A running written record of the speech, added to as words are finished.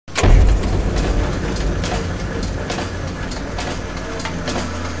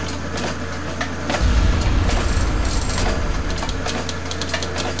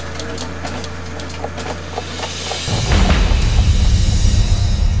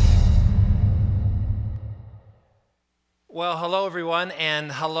Well, hello everyone,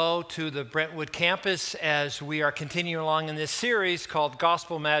 and hello to the Brentwood campus as we are continuing along in this series called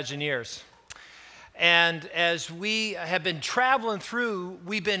Gospel Imagineers. And as we have been traveling through,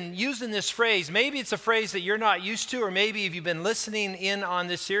 we've been using this phrase. Maybe it's a phrase that you're not used to, or maybe if you've been listening in on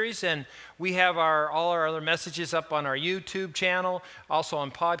this series, and we have all our other messages up on our YouTube channel, also on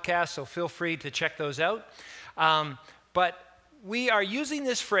podcasts, so feel free to check those out. But we are using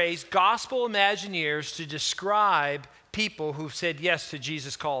this phrase, Gospel Imagineers, to describe people who've said yes to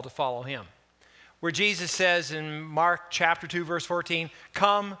Jesus' call to follow him. Where Jesus says in Mark chapter 2, verse 14,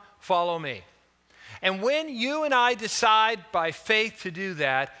 "Come, follow me." And when you and I decide by faith to do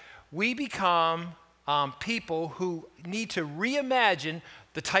that, we become people who need to reimagine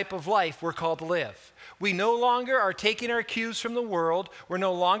the type of life we're called to live. We no longer are taking our cues from the world. We're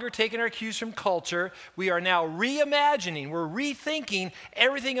no longer taking our cues from culture. We are now reimagining. We're rethinking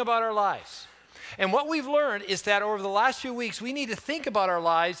everything about our lives. And what we've learned is that over the last few weeks, we need to think about our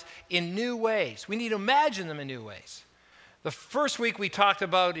lives in new ways. We need to imagine them in new ways. The first week we talked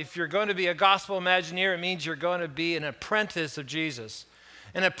about if you're going to be a gospel imagineer, it means you're going to be an apprentice of Jesus.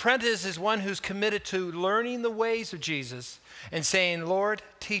 An apprentice is one who's committed to learning the ways of Jesus and saying, "Lord,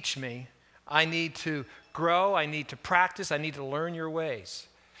 teach me. I need to grow. I need to practice. I need to learn your ways."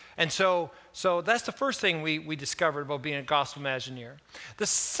 And so that's the first thing we discovered about being a gospel imagineer. The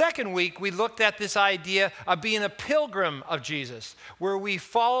second week, we looked at this idea of being a pilgrim of Jesus, where we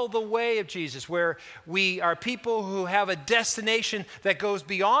follow the way of Jesus, where we are people who have a destination that goes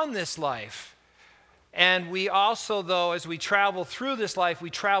beyond this life. And we also, though, as we travel through this life,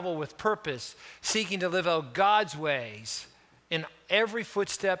 we travel with purpose, seeking to live out God's ways in every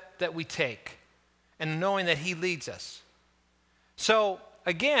footstep that we take, and knowing that he leads us. So,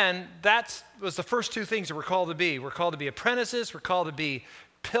 again, that was the first two things that we're called to be. We're called to be apprentices. We're called to be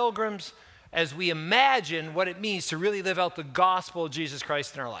pilgrims as we imagine what it means to really live out the gospel of Jesus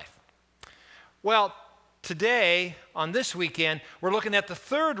Christ in our life. Well, today, on this weekend, we're looking at the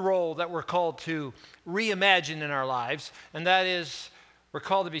third role that we're called to reimagine in our lives, and that is we're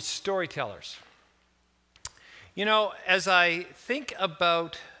called to be storytellers. You know, as I think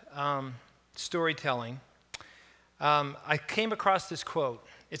about storytelling, I came across this quote.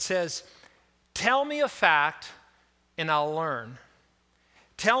 It says, "Tell me a fact and I'll learn.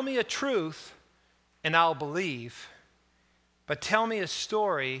 Tell me a truth and I'll believe. But tell me a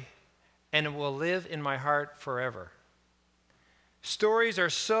story and it will live in my heart forever." Stories are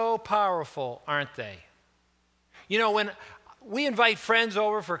so powerful, aren't they? You know, when we invite friends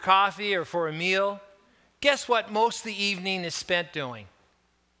over for coffee or for a meal, guess what most of the evening is spent doing?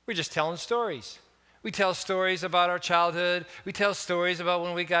 We're just telling stories. We tell stories about our childhood. We tell stories about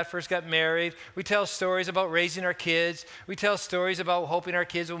when we first got married. We tell stories about raising our kids. We tell stories about hoping our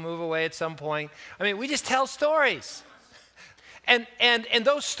kids will move away at some point. I mean, we just tell stories. And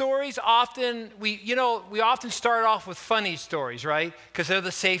those stories often, we often start off with funny stories, right? Because they're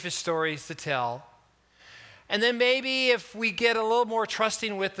the safest stories to tell. And then maybe if we get a little more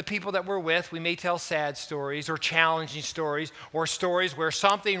trusting with the people that we're with, we may tell sad stories or challenging stories or stories where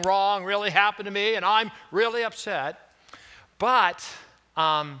something wrong really happened to me and I'm really upset. But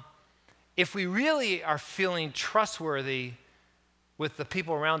if we really are feeling trustworthy with the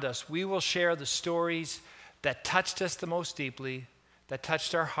people around us, we will share the stories that touched us the most deeply, that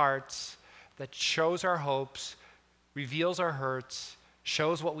touched our hearts, that shows our hopes, reveals our hurts,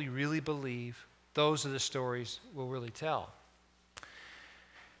 shows what we really believe. Those are the stories we'll really tell.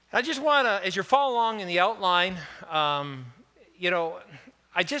 I just want to, as you're following along in the outline, I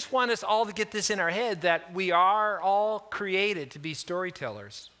just want us all to get this in our head that we are all created to be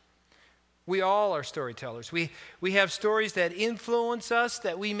storytellers. We all are storytellers. We have stories that influence us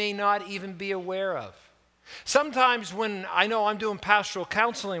that we may not even be aware of. Sometimes when I know I'm doing pastoral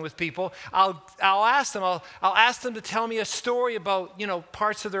counseling with people, I'll ask them to tell me a story about,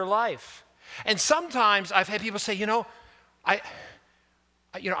 parts of their life. And sometimes I've had people say, I've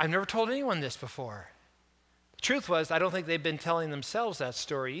never told anyone this before. The truth was, I don't think they've been telling themselves that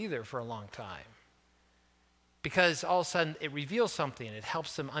story either for a long time. Because all of a sudden it reveals something. It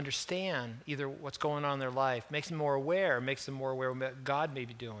helps them understand either what's going on in their life, makes them more aware of what God may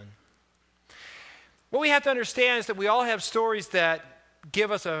be doing. What we have to understand is that we all have stories that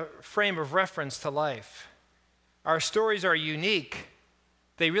give us a frame of reference to life. Our stories are unique.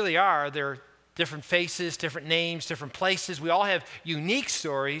 They really are. They're different faces, different names, different places. We all have unique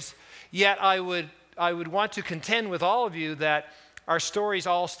stories, yet I would want to contend with all of you that our stories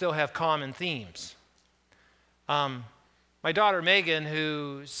all still have common themes. My daughter Megan,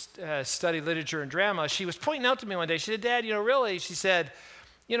 who studied literature and drama, she was pointing out to me one day, she said, "Dad, really," she said,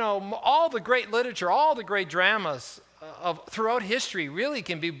 all the great literature, all the great dramas, throughout history really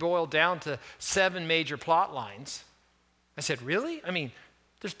can be boiled down to 7 major plot lines. I said, really? I mean,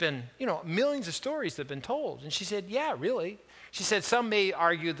 there's been, millions of stories that have been told. And she said, yeah, really. She said some may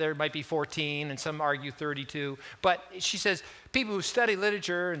argue there might be 14 and some argue 32. But she says people who study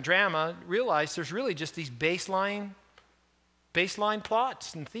literature and drama realize there's really just these baseline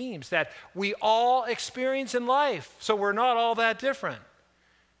plots and themes that we all experience in life. So we're not all that different.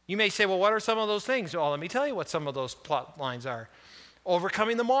 You may say, well, what are some of those things? Well, let me tell you what some of those plot lines are.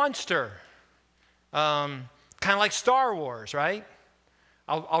 Overcoming the monster. Kind of like Star Wars, right?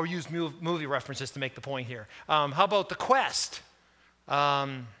 I'll use movie references to make the point here. How about The Quest?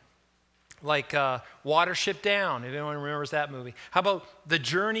 Like Watership Down, if anyone remembers that movie. How about the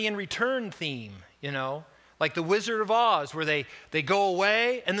Journey and Return theme, Like The Wizard of Oz, where they go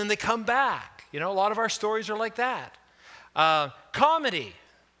away and then they come back. A lot of our stories are like that. Comedy,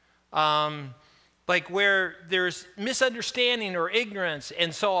 like where there's misunderstanding or ignorance,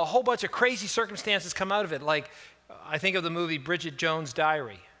 and so a whole bunch of crazy circumstances come out of it, like I think of the movie Bridget Jones'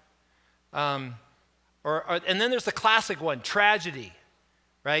 Diary. And then there's the classic one, tragedy,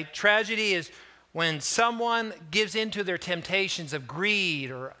 right? Tragedy is when someone gives into their temptations of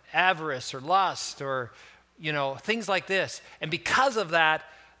greed or avarice or lust or, things like this. And because of that,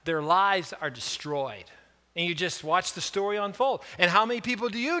 their lives are destroyed. And you just watch the story unfold. And how many people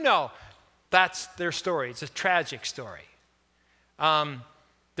do you know? That's their story. It's a tragic story.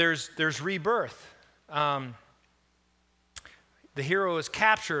 There's rebirth. The hero is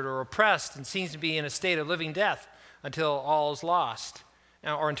captured or oppressed and seems to be in a state of living death until all is lost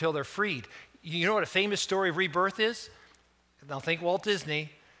or until they're freed. You know what a famous story of rebirth is? Now think Walt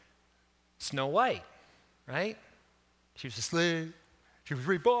Disney. Snow White, right? She was a slave. She was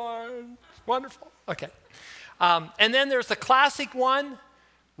reborn. Wonderful. Okay. And then there's the classic one,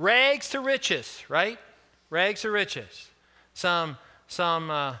 rags to riches, right? Rags to riches. Some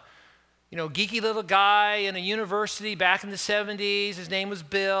geeky little guy in a university back in the 70s. His name was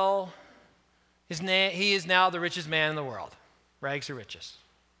Bill. He is now the richest man in the world. Rags to riches,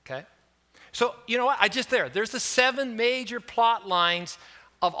 okay? So, you know what? There's the 7 major plot lines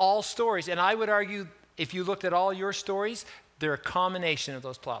of all stories. And I would argue, if you looked at all your stories, they're a combination of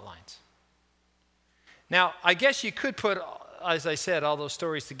those plot lines. Now, I guess you could put, as I said, all those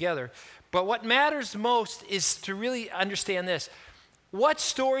stories together. But what matters most is to really understand this. What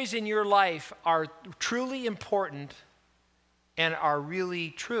stories in your life are truly important and are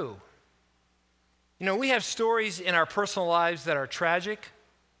really true? We have stories in our personal lives that are tragic,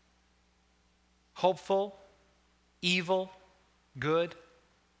 hopeful, evil, good.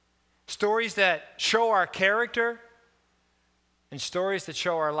 Stories that show our character and stories that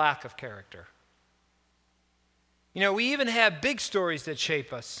show our lack of character. We even have big stories that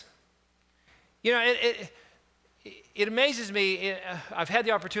shape us. It amazes me. I've had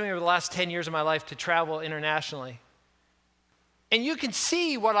the opportunity over the last 10 years of my life to travel internationally. And you can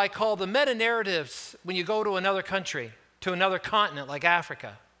see what I call the meta-narratives when you go to another country, to another continent like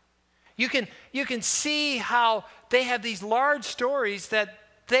Africa. You can see how they have these large stories that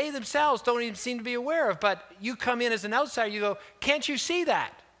they themselves don't even seem to be aware of. But you come in as an outsider, you go, can't you see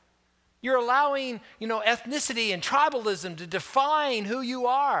that? You're allowing, ethnicity and tribalism to define who you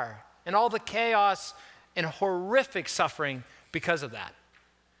are and all the chaos and horrific suffering because of that.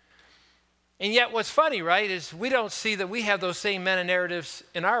 And yet what's funny, right, is we don't see that we have those same meta-narratives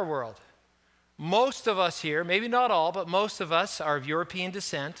in our world. Most of us here, maybe not all, but most of us are of European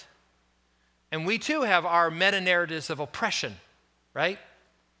descent. And we too have our meta-narratives of oppression, right?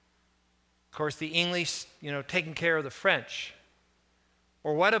 Of course, the English, taking care of the French.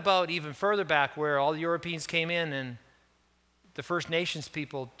 Or what about even further back where all the Europeans came in and the First Nations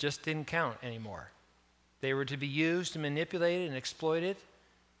people just didn't count anymore? They were to be used and manipulated and exploited,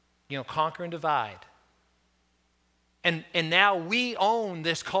 conquer and divide. And now we own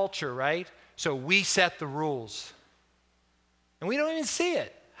this culture, right? So we set the rules. And we don't even see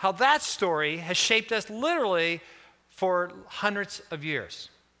it. How that story has shaped us literally for hundreds of years.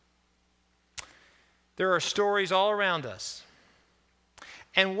 There are stories all around us.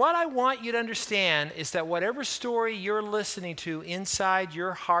 And what I want you to understand is that whatever story you're listening to inside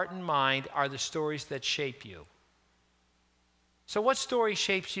your heart and mind are the stories that shape you. So what story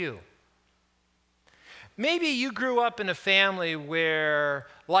shapes you? Maybe you grew up in a family where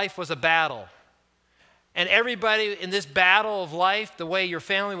life was a battle. And everybody in this battle of life, the way your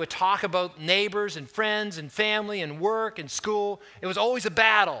family would talk about neighbors and friends and family and work and school, it was always a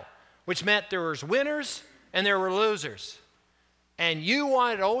battle, which meant there was winners and there were losers. And you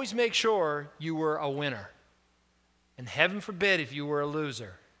wanted to always make sure you were a winner. And heaven forbid if you were a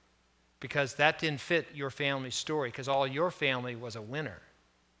loser. because that didn't fit your family's story, because all your family was a winner.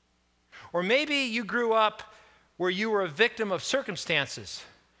 Or maybe you grew up where you were a victim of circumstances.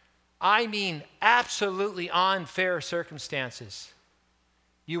 I mean, absolutely unfair circumstances.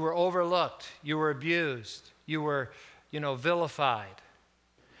 You were overlooked, you were abused, you were, vilified.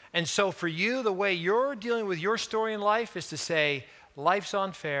 And so for you, the way you're dealing with your story in life is to say, life's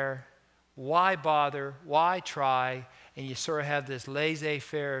unfair, why bother, why try? And you sort of have this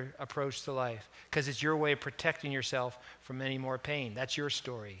laissez-faire approach to life because it's your way of protecting yourself from any more pain. That's your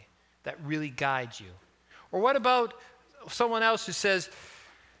story. That really guides you. Or what about someone else who says,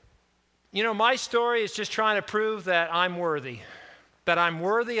 my story is just trying to prove that I'm worthy. That I'm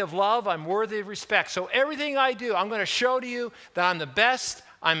worthy of love, I'm worthy of respect. So everything I do, I'm going to show to you that I'm the best,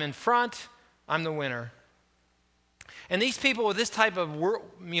 I'm in front, I'm the winner. And these people with this type of,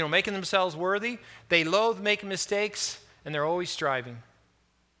 making themselves worthy, they loathe making mistakes, and they're always striving.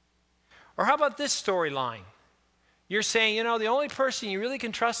 Or how about this storyline? You're saying, the only person you really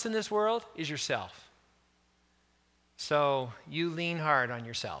can trust in this world is yourself. So you lean hard on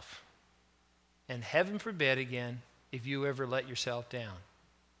yourself. And heaven forbid, again, if you ever let yourself down,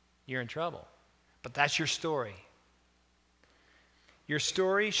 you're in trouble. But that's your story. Your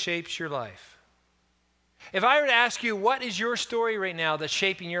story shapes your life. If I were to ask you, what is your story right now that's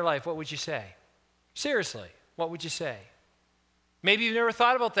shaping your life, what would you say? Seriously, what would you say? Maybe you've never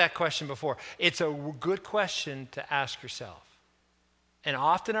thought about that question before. It's a good question to ask yourself. And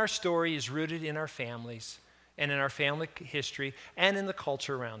often our story is rooted in our families and in our family history and in the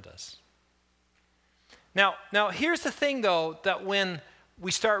culture around us. Now here's the thing, though, that when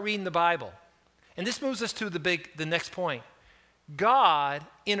we start reading the Bible, and this moves us to the next point, God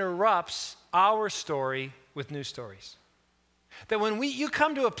interrupts our story with new stories. That when you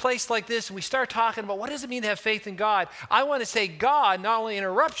come to a place like this and we start talking about what does it mean to have faith in God, I want to say God not only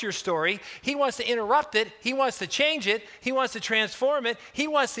interrupts your story, he wants to interrupt it, he wants to change it, he wants to transform it, he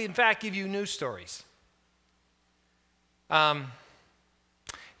wants to, in fact, give you new stories. I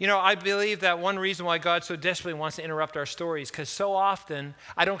believe that one reason why God so desperately wants to interrupt our stories, because so often,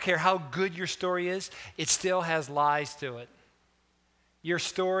 I don't care how good your story is, it still has lies to it. Your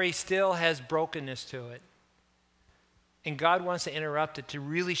story still has brokenness to it. And God wants to interrupt it to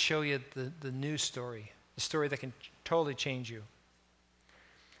really show you the new story, the story that can totally change you.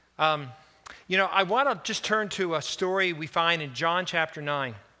 I want to just turn to a story we find in John chapter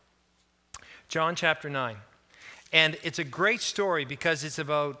 9. John chapter 9. And it's a great story because it's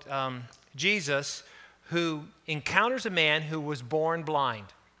about Jesus who encounters a man who was born blind.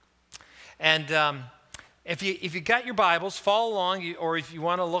 And if you got your Bibles, follow along, or if you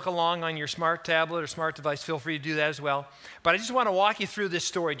want to look along on your smart tablet or smart device, feel free to do that as well. But I just want to walk you through this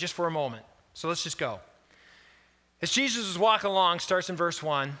story just for a moment. So let's just go. As Jesus was walking along, starts in verse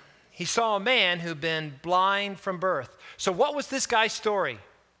 1, he saw a man who'd been blind from birth. So what was this guy's story?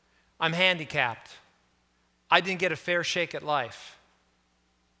 I'm handicapped. I didn't get a fair shake at life.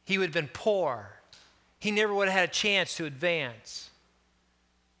 He would have been poor. He never would have had a chance to advance.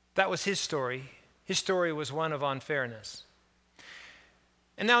 That was his story. His story was one of unfairness.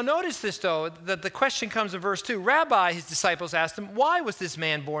 And now notice this, though, that the question comes in verse 2. Rabbi, his disciples asked him, why was this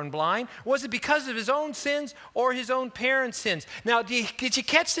man born blind? Was it because of his own sins or his own parents' sins? Now, did you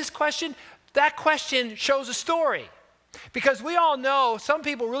catch this question? That question shows a story. Because we all know, some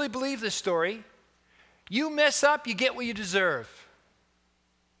people really believe this story. You mess up, you get what you deserve.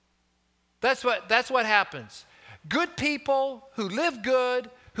 That's what happens. Good people who live good,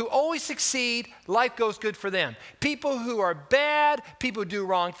 who always succeed, life goes good for them. People who are bad, people who do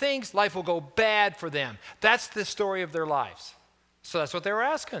wrong things, life will go bad for them. That's the story of their lives. So that's what they were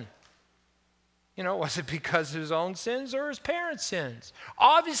asking. Was it because of his own sins or his parents' sins?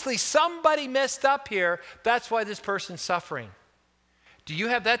 Obviously, somebody messed up here. That's why this person's suffering. Do you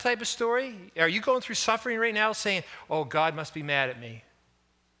have that type of story? Are you going through suffering right now saying, oh, God must be mad at me.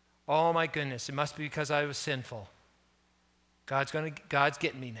 Oh, my goodness, it must be because I was sinful. God's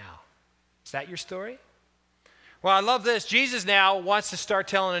getting me now. Is that your story? Well, I love this. Jesus now wants to start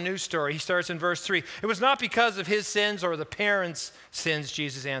telling a new story. He starts in verse 3. It was not because of his sins or the parents' sins,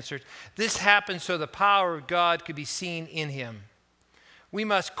 Jesus answered. This happened so the power of God could be seen in him. We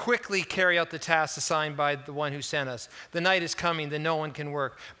must quickly carry out the task assigned by the one who sent us. The night is coming, then no one can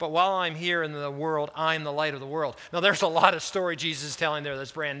work. But while I'm here in the world, I'm the light of the world. Now, there's a lot of story Jesus is telling there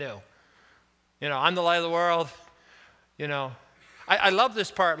that's brand new. I'm the light of the world. I love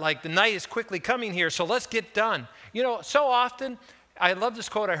this part, like the night is quickly coming here, so let's get done. So often, I love this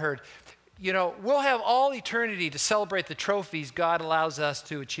quote I heard. We'll have all eternity to celebrate the trophies God allows us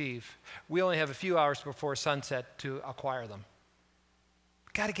to achieve. We only have a few hours before sunset to acquire them.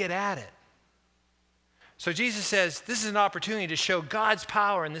 Got to get at it. So Jesus says, this is an opportunity to show God's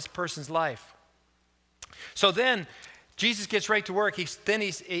power in this person's life. So then Jesus gets right to work. Then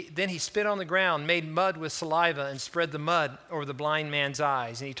he spit on the ground, made mud with saliva, and spread the mud over the blind man's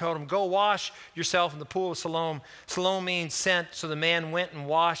eyes. And he told him, go wash yourself in the pool of Siloam. Siloam means sent. So the man went and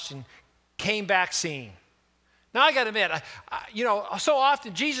washed and came back seeing. Now I got to admit, so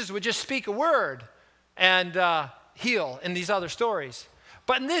often Jesus would just speak a word and heal in these other stories.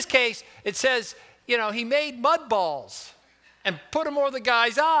 But in this case, it says, he made mud balls and put them over the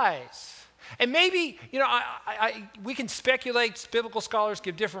guy's eyes. And maybe, we can speculate. Biblical scholars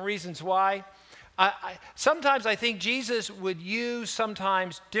give different reasons why. Sometimes I think Jesus would use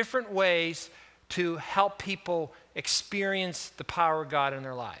sometimes different ways to help people experience the power of God in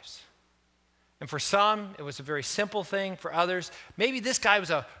their lives. And for some, it was a very simple thing. For others, maybe this guy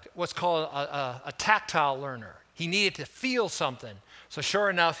was what's called a tactile learner. He needed to feel something. So sure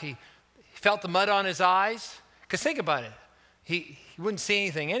enough, he felt the mud on his eyes. Because think about it. He wouldn't see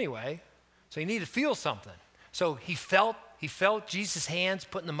anything anyway. So he needed to feel something. So he felt Jesus' hands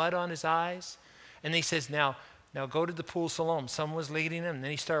putting the mud on his eyes. And then he says, now go to the pool of Siloam. Someone was leading him. And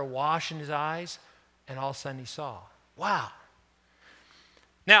then he started washing his eyes. And all of a sudden he saw. Wow.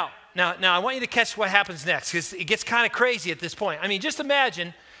 Now I want you to catch what happens next. Because it gets kind of crazy at this point. I mean, just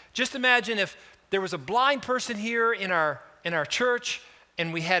imagine if there was a blind person here in our church.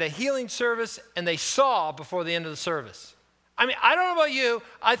 And we had a healing service. And they saw before the end of the service. I mean, I don't know about you.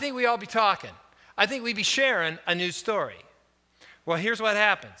 I think we all be talking. I think we'd be sharing a new story. Well, here's what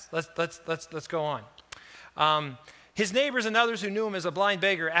happens. Let's go on. His neighbors and others who knew him as a blind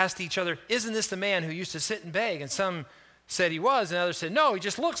beggar asked each other, isn't this the man who used to sit and beg? And some said he was, and others said, no, he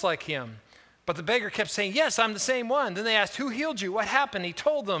just looks like him. But the beggar kept saying, yes, I'm the same one. Then they asked, who healed you? What happened? He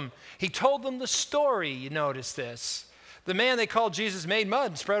told them the story. You notice this. The man they called Jesus made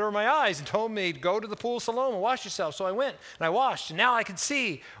mud and spread over my eyes and told me to go to the pool of Siloam and wash yourself. So I went and I washed, and now I can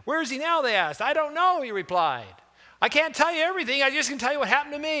see. Where is he now, they asked. I don't know, he replied. I can't tell you everything. I just can tell you what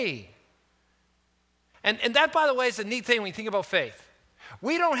happened to me. And that, by the way, is a neat thing when you think about faith.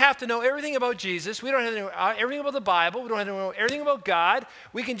 We don't have to know everything about Jesus. We don't have to know everything about the Bible. We don't have to know everything about God.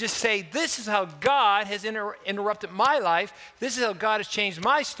 We can just say, this is how God has interrupted my life. This is how God has changed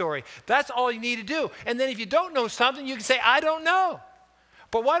my story. That's all you need to do. And then if you don't know something, you can say, I don't know.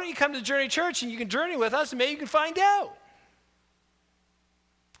 But why don't you come to Journey Church and you can journey with us and maybe you can find out.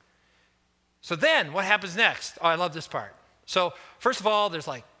 So then what happens next? Oh, I love this part. So first of all, there's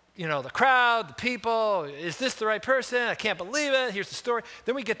the crowd, the people. Is this the right person? I can't believe it. Here's the story.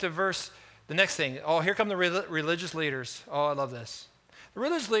 Then we get to the next thing. Oh, here come the religious leaders. Oh, I love this. The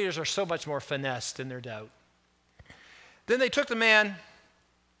religious leaders are so much more finessed in their doubt. Then they took the man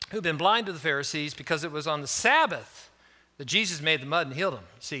who'd been blind to the Pharisees because it was on the Sabbath that Jesus made the mud and healed him.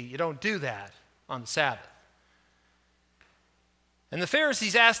 See, you don't do that on the Sabbath. And the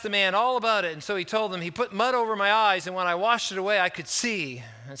Pharisees asked the man all about it, and so he told them, he put mud over my eyes, and when I washed it away, I could see.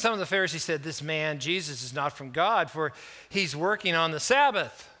 And some of the Pharisees said, this man, Jesus, is not from God, for he's working on the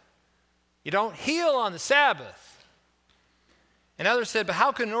Sabbath. You don't heal on the Sabbath. And others said, but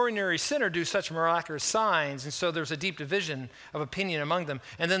how can an ordinary sinner do such miraculous signs? And so there's a deep division of opinion among them.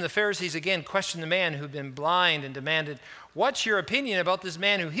 And then the Pharisees again questioned the man who'd been blind and demanded, what's your opinion about this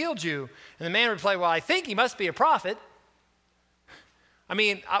man who healed you? And the man replied, well, I think he must be a prophet. I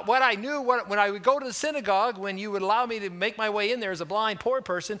mean, what I knew when I would go to the synagogue, when you would allow me to make my way in there as a blind, poor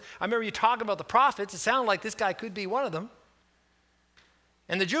person, I remember you talking about the prophets. It sounded like this guy could be one of them.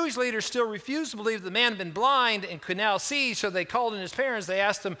 And the Jewish leaders still refused to believe the man had been blind and could now see, so they called in his parents. They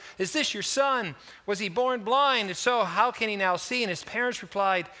asked him, is this your son? Was he born blind? If so, how can he now see? And his parents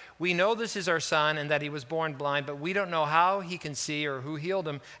replied, we know this is our son and that he was born blind, but we don't know how he can see or who healed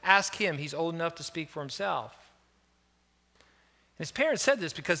him. Ask him. He's old enough to speak for himself. His parents said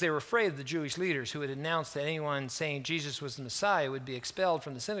this because they were afraid of the Jewish leaders who had announced that anyone saying Jesus was the Messiah would be expelled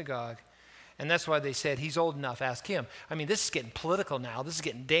from the synagogue. And that's why they said, he's old enough, ask him. I mean, this is getting political now. This is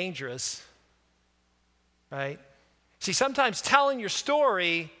getting dangerous, right? See, sometimes telling your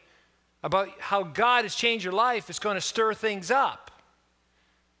story about how God has changed your life is going to stir things up.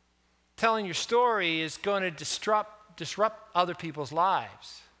 Telling your story is going to disrupt other people's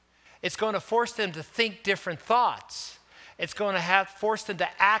lives. It's going to force them to think different thoughts. It's going to force them to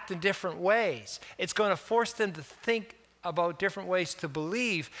act in different ways. It's going to force them to think about different ways to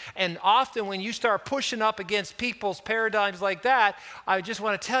believe. And often when you start pushing up against people's paradigms like that, I just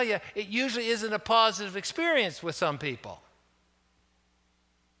want to tell you, it usually isn't a positive experience with some people.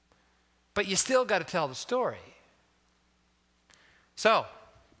 But you still got to tell the story. So,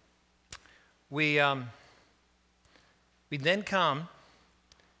 we then come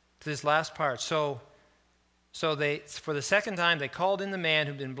to this last part. So they, for the second time, they called in the man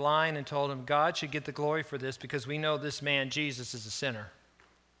who'd been blind and told him, God should get the glory for this because we know this man, Jesus, is a sinner.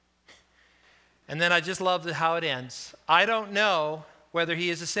 And then I just love how it ends. I don't know whether he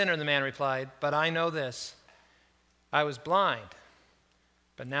is a sinner, the man replied, but I know this. I was blind,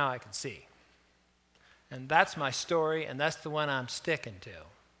 but now I can see. And that's my story, and that's the one I'm sticking to.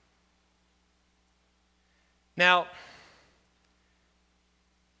 Now,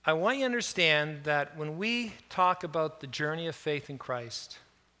 I want you to understand that when we talk about the journey of faith in Christ,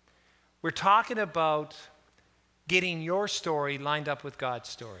 we're talking about getting your story lined up with God's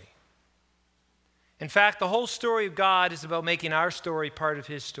story. In fact, the whole story of God is about making our story part of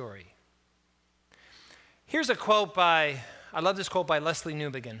his story. Here's a quote I love this quote by Leslie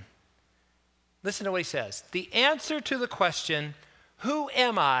Newbigin. Listen to what he says. The answer to the question, who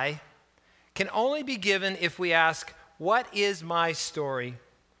am I, can only be given if we ask, what is my story?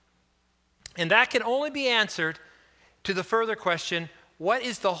 And that can only be answered to the further question, what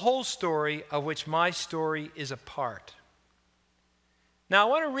is the whole story of which my story is a part? Now, I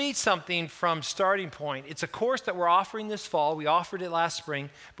want to read something from Starting Point. It's a course that we're offering this fall. We offered it last spring,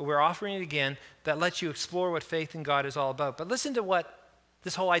 but we're offering it again that lets you explore what faith in God is all about. But listen to what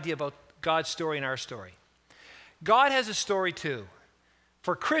this whole idea about God's story and our story. God has a story too.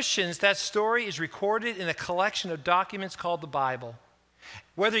 For Christians, that story is recorded in a collection of documents called the Bible.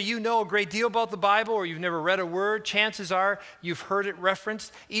 Whether you know a great deal about the Bible or you've never read a word, chances are you've heard it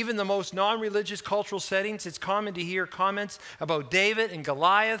referenced. Even the most non-religious cultural settings, it's common to hear comments about David and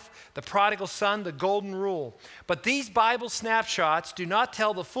Goliath, the prodigal son, the golden rule. But these Bible snapshots do not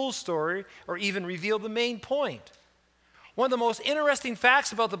tell the full story or even reveal the main point. One of the most interesting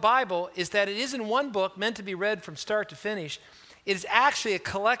facts about the Bible is that it isn't one book meant to be read from start to finish. It is actually a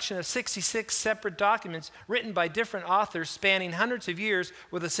collection of 66 separate documents written by different authors spanning hundreds of years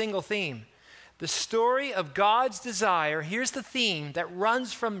with a single theme. The story of God's desire, here's the theme that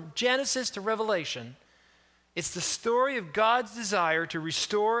runs from Genesis to Revelation. It's the story of God's desire to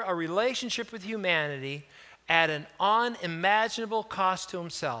restore a relationship with humanity at an unimaginable cost to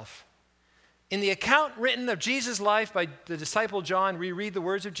himself. In the account written of Jesus' life by the disciple John, we read the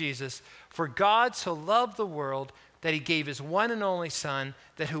words of Jesus, "For God so loved the world that he gave his one and only Son,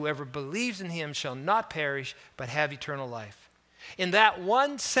 that whoever believes in him shall not perish, but have eternal life." In that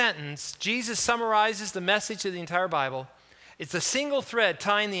one sentence, Jesus summarizes the message of the entire Bible. It's a single thread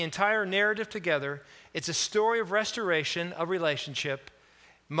tying the entire narrative together. It's a story of restoration, of relationship,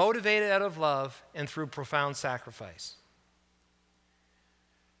 motivated out of love and through profound sacrifice.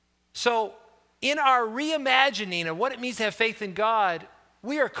 So, in our reimagining of what it means to have faith in God,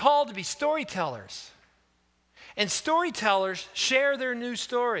 we are called to be storytellers. And storytellers share their new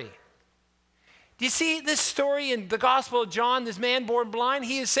story. Do you see this story in the Gospel of John, this man born blind?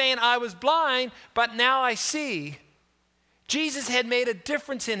 He is saying, I was blind, but now I see. Jesus had made a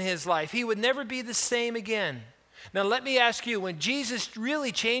difference in his life. He would never be the same again. Now let me ask you, when Jesus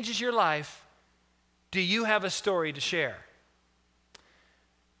really changes your life, do you have a story to share?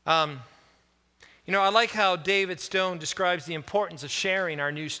 I like how David Stone describes the importance of sharing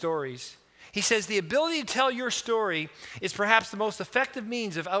our new stories. He says, the ability to tell your story is perhaps the most effective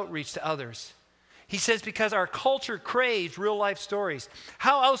means of outreach to others. He says, because our culture craves real-life stories.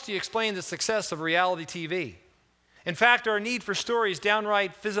 How else do you explain the success of reality TV? In fact, our need for story is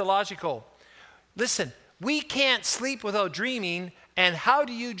downright physiological. Listen, we can't sleep without dreaming, and how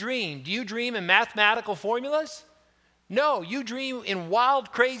do you dream? Do you dream in mathematical formulas? No, you dream in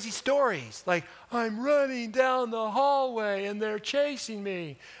wild, crazy stories, like, I'm running down the hallway and they're chasing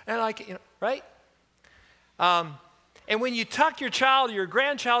me, and I can, right? And when you tuck your child or your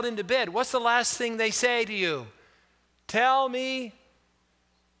grandchild into bed, what's the last thing they say to you? Tell me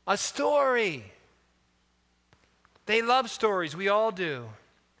a story. They love stories. We all do.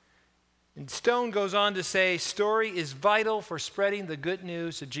 And Stone goes on to say, story is vital for spreading the good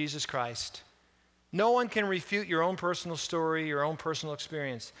news of Jesus Christ. No one can refute your own personal story, your own personal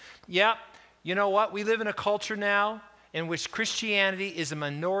experience. Yeah, you know what? We live in a culture now in which Christianity is a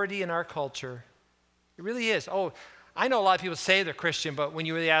minority in our culture. It really is. Oh, I know a lot of people say they're Christian, but when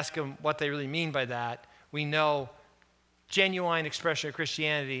you really ask them what they really mean by that, we know genuine expression of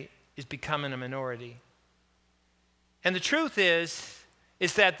Christianity is becoming a minority. And the truth is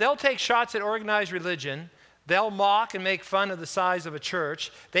that they'll take shots at organized religion. They'll mock and make fun of the size of a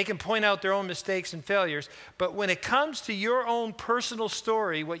church. They can point out their own mistakes and failures. But when it comes to your own personal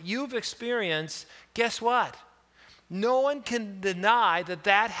story, what you've experienced, guess what? No one can deny that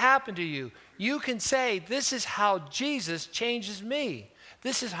that happened to you. You can say, this is how Jesus changes me.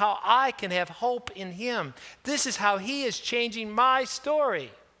 This is how I can have hope in him. This is how he is changing my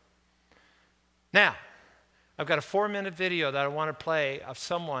story. Now, I've got a 4-minute video that I want to play of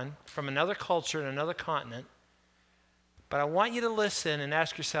someone from another culture and another continent. But I want you to listen and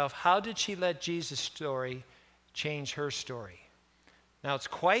ask yourself, how did she let Jesus' story change her story? Now, it's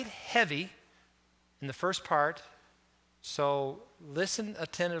quite heavy in the first part, so listen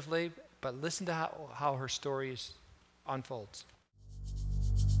attentively, but listen to how her story unfolds.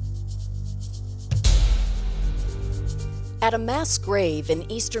 At a mass grave in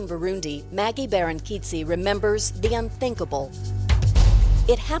eastern Burundi, Maggie Barankitsi remembers the unthinkable.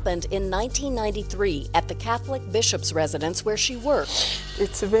 It happened in 1993 at the Catholic bishop's residence where she worked.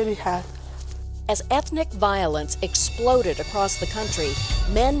 It's very hard. As ethnic violence exploded across the country,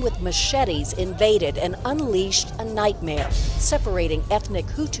 men with machetes invaded and unleashed a nightmare, separating ethnic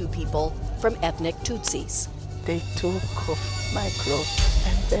Hutu people from ethnic Tutsis. They took off my clothes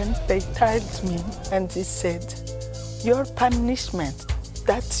and then they tied me and they said, "Your punishment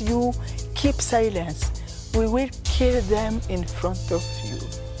that you keep silence, we will kill them in front of you."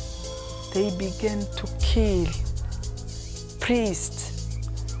 They began to kill priests,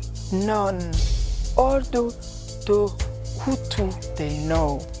 nuns, all the Hutu they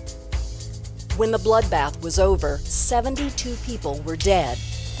know. When the bloodbath was over, 72 people were dead.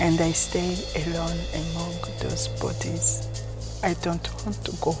 And I stayed alone among those bodies. I don't want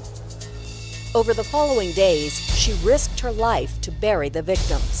to go. Over the following days, she risked her life to bury the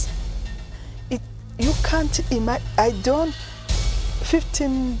victims. You can't imagine.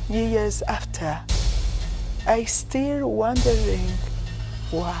 15 years after, I still wondering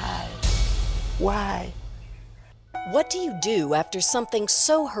why. Why? What do you do after something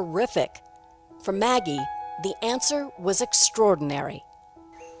so horrific? For Maggie, the answer was extraordinary.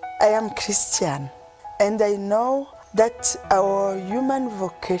 I am Christian, and I know that our human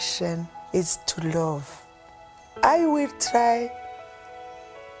vocation is to love. I will try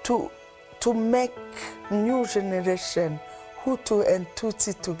to make new generation Hutu and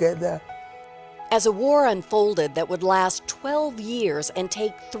Tutsi together. As a war unfolded that would last 12 years and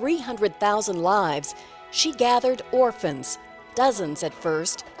take 300,000 lives, she gathered orphans, dozens at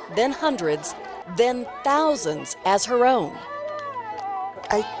first, then hundreds, then thousands as her own.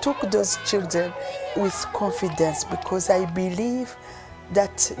 I took those children with confidence because I believe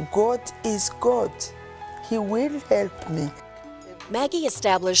that God is God. He will help me. Maggie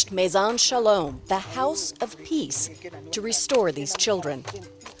established Maison Shalom, the House of Peace, to restore these children.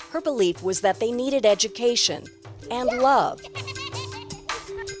 Her belief was that they needed education and love.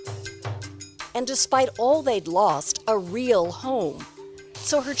 And despite all they'd lost, a real home.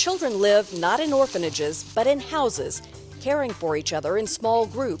 So her children live not in orphanages, but in houses, caring for each other in small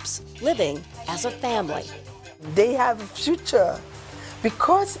groups, living as a family. They have a future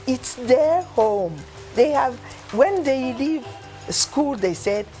because it's their home. They have, when they leave school, they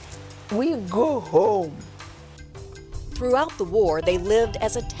said, "We go home." Throughout the war, they lived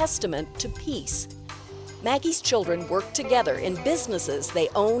as a testament to peace. Maggie's children work together in businesses they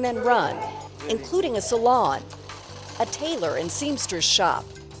own and run, including a salon, a tailor and seamstress shop,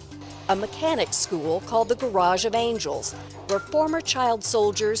 a mechanics school called the Garage of Angels, where former child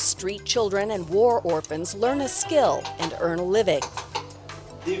soldiers, street children, and war orphans learn a skill and earn a living.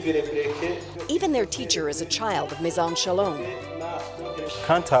 Even their teacher is a child of Maison Shalom.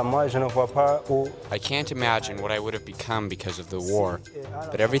 I can't imagine what I would have become because of the war,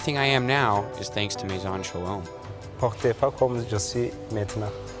 but everything I am now is thanks to Maison Shalom.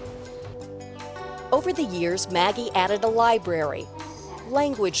 Over the years, Maggie added a library,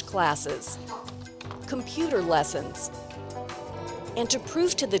 language classes, computer lessons. And to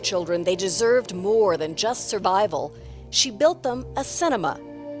prove to the children they deserved more than just survival, she built them a cinema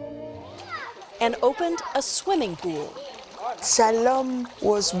and opened a swimming pool. Shalom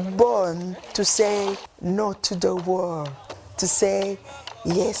was born to say no to the war, to say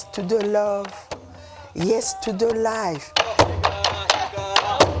yes to the love, yes to the life.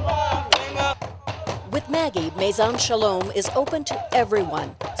 With Maggie, Maison Shalom is open to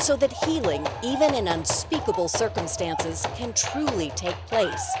everyone so that healing, even in unspeakable circumstances, can truly take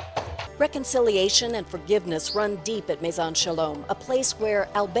place. Reconciliation and forgiveness run deep at Maison Shalom, a place where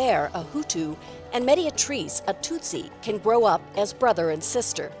Albert, a Hutu, and Mediatrice, a Tutsi, can grow up as brother and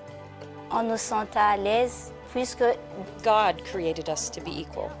sister. On nous sent à l'aise puisque God created us to be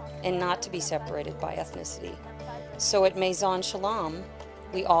equal and not to be separated by ethnicity. So at Maison Shalom,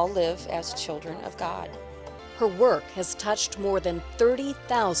 we all live as children of God. Her work has touched more than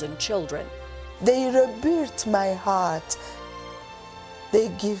 30,000 children. They rebuilt my heart. They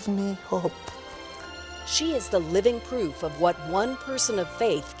give me hope. She is the living proof of what one person of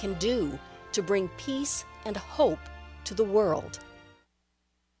faith can do to bring peace and hope to the world.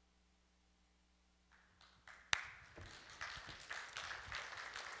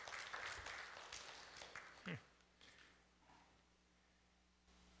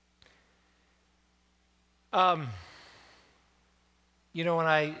 You know, when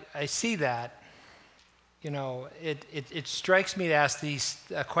I see that, you know, it strikes me to ask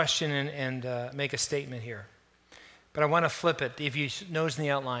a question and make a statement here. But I want to flip it. If you notice in the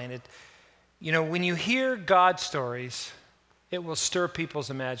outline, you know, when you hear God stories, it will stir people's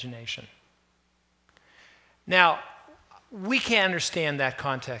imagination. Now, we can't understand that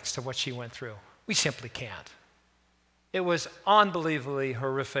context of what she went through. We simply can't. It was unbelievably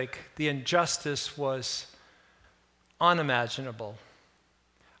horrific. The injustice was unimaginable.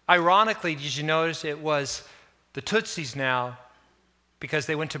 Ironically, did you notice it was the Tutsis now, because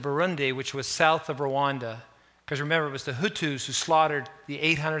they went to Burundi, which was south of Rwanda. Because remember, it was the Hutus who slaughtered the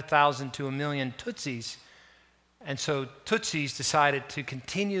 800,000 to 1 million Tutsis. And so Tutsis decided to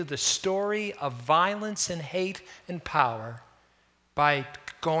continue the story of violence and hate and power by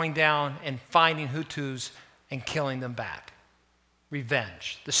going down and finding Hutus and killing them back.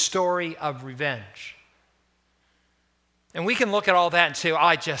 Revenge. The story of revenge. And we can look at all that and say,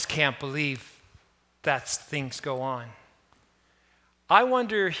 I just can't believe that things go on. I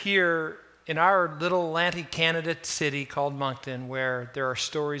wonder here in our little Atlantic Canada city called Moncton, where there are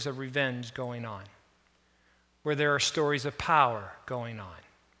stories of revenge going on, where there are stories of power going on,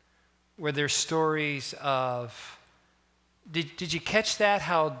 where there's stories of, did you catch that,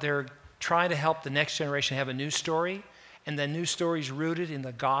 how they're trying to help the next generation have a new story, and the new story is rooted in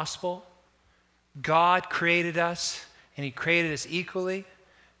the gospel? God created us, and he created us equally.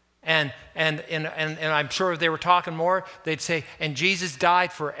 And I'm sure if they were talking more, they'd say, and Jesus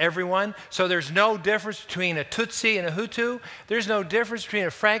died for everyone. So there's no difference between a Tutsi and a Hutu. There's no difference between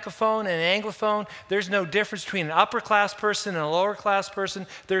a Francophone and an Anglophone. There's no difference between an upper class person and a lower class person.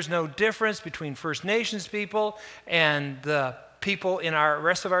 There's no difference between First Nations people and the people in our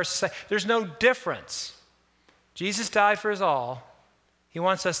rest of our society. There's no difference. Jesus died for us all. He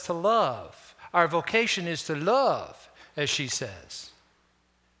wants us to love. Our vocation is to love, as she says.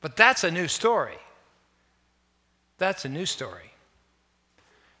 But that's a new story. That's a new story.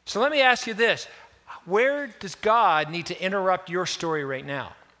 So let me ask you this. Where does God need to interrupt your story right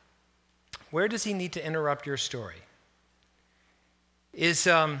now? Where does he need to interrupt your story?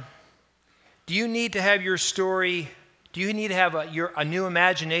 Do you need to have your story, do you need to have a new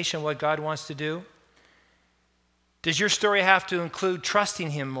imagination of what God wants to do? Does your story have to include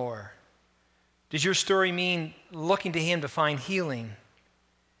trusting him more? Does your story mean looking to him to find healing?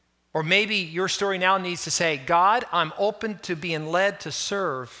 Or maybe your story now needs to say, God, I'm open to being led to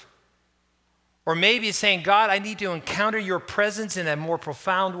serve. Or maybe it's saying, God, I need to encounter your presence in a more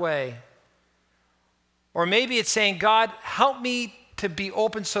profound way. Or maybe it's saying, God, help me to be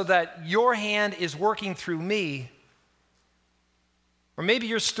open so that your hand is working through me. Or maybe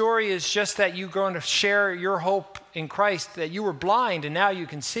your story is just that you're going to share your hope in Christ, that you were blind and now you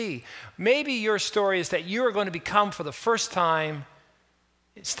can see. Maybe your story is that you are going to become for the first time,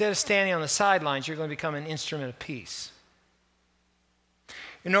 instead of standing on the sidelines, you're going to become an instrument of peace.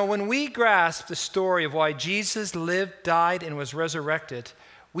 You know, when we grasp the story of why Jesus lived, died, and was resurrected,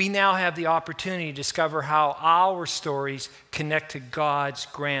 we now have the opportunity to discover how our stories connect to God's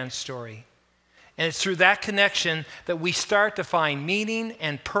grand story. And it's through that connection that we start to find meaning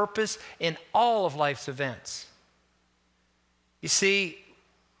and purpose in all of life's events. You see,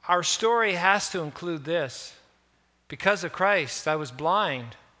 our story has to include this. Because of Christ, I was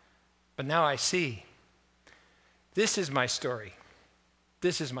blind, but now I see. This is my story.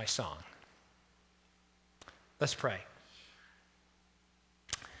 This is my song. Let's pray.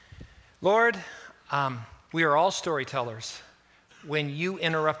 Lord, we are all storytellers when you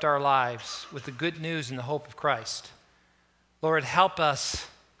interrupt our lives with the good news and the hope of Christ. Lord, help us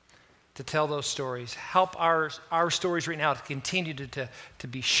to tell those stories. Help our stories right now to continue to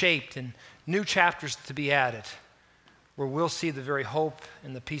be shaped and new chapters to be added, where we'll see the very hope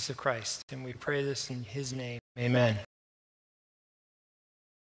and the peace of Christ. And we pray this in his name. Amen.